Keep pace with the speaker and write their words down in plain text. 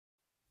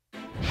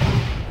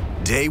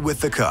Day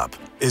with the Cup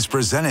is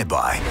presented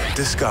by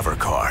Discover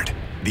Card,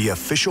 the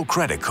official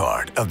credit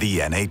card of the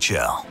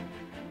NHL.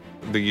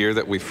 The year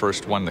that we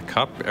first won the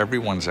Cup,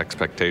 everyone's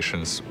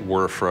expectations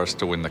were for us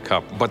to win the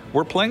Cup. But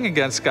we're playing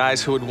against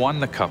guys who had won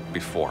the Cup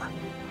before.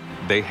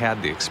 They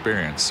had the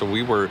experience, so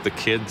we were the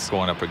kids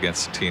going up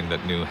against a team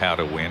that knew how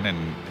to win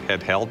and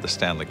had held the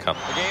Stanley Cup.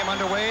 The game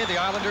underway, the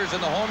Islanders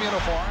in the home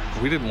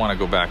uniform. We didn't want to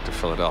go back to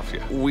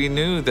Philadelphia. We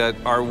knew that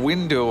our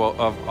window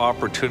of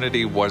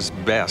opportunity was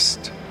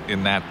best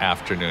in that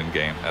afternoon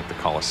game at the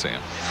Coliseum.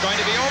 It's going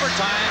to be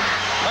overtime.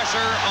 Pressure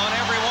on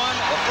everyone.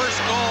 The first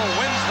goal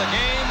wins the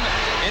game.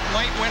 It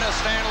might win a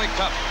Stanley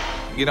Cup.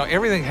 You know,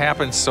 everything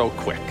happens so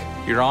quick.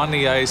 You're on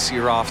the ice,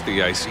 you're off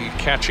the ice, you're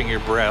catching your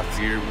breath,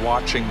 you're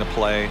watching the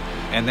play,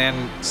 and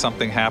then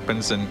something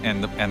happens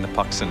and the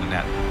puck's in the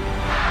net.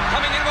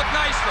 Coming in with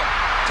Nystrom.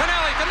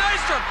 Tonelli to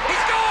Nystrom. He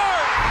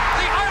scored!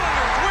 The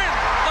Islanders win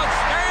the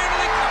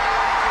Stanley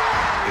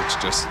Cup. It's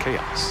just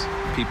chaos.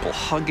 People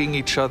hugging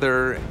each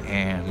other,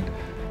 and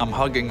I'm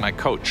hugging my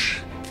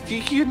coach.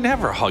 You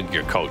never hug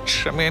your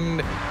coach. I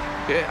mean,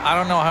 I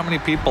don't know how many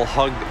people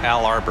hugged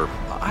Al Arbour.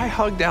 I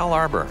hugged Al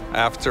Arbour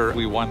after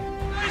we won.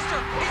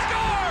 Nystrom, he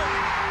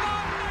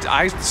scored!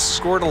 I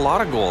scored a lot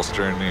of goals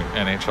during the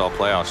NHL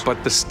playoffs,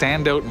 but the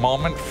standout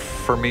moment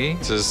for me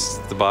is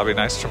the Bobby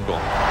Nystrom goal.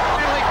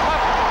 Stanley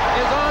Cup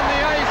is on the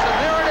ice,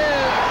 and there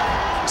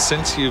it is.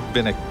 Since you've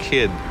been a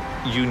kid,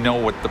 you know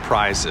what the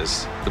prize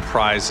is. The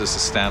prize is the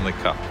Stanley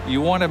Cup.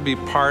 You want to be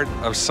part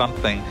of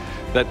something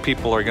that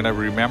people are going to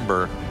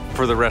remember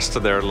for the rest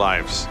of their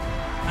lives.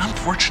 I'm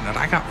fortunate,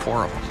 I got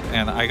 4 of them.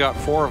 And I got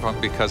 4 of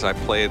them because I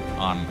played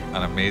on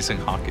an amazing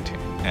hockey team.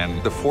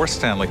 And the 4th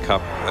Stanley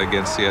Cup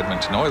against the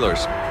Edmonton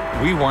Oilers,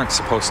 we weren't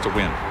supposed to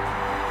win.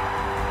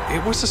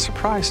 It was a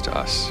surprise to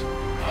us.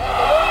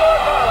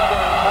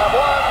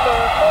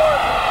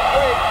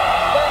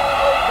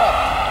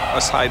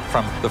 Aside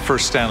from the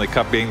first Stanley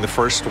Cup being the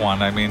first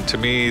one, I mean, to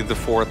me, the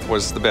 4th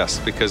was the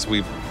best because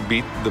we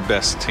beat the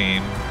best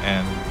team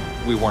and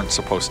we weren't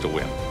supposed to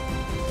win.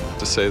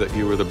 To say that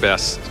you were the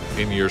best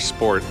in your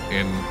sport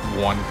in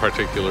one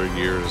particular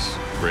year is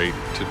great.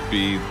 To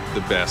be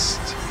the best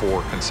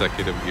 4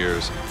 consecutive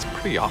years, it's a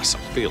pretty awesome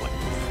feeling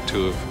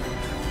to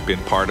have been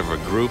part of a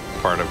group,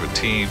 part of a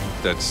team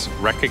that's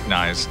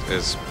recognized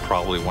as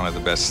probably one of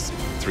the best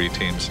 3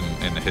 teams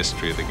in the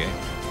history of the game.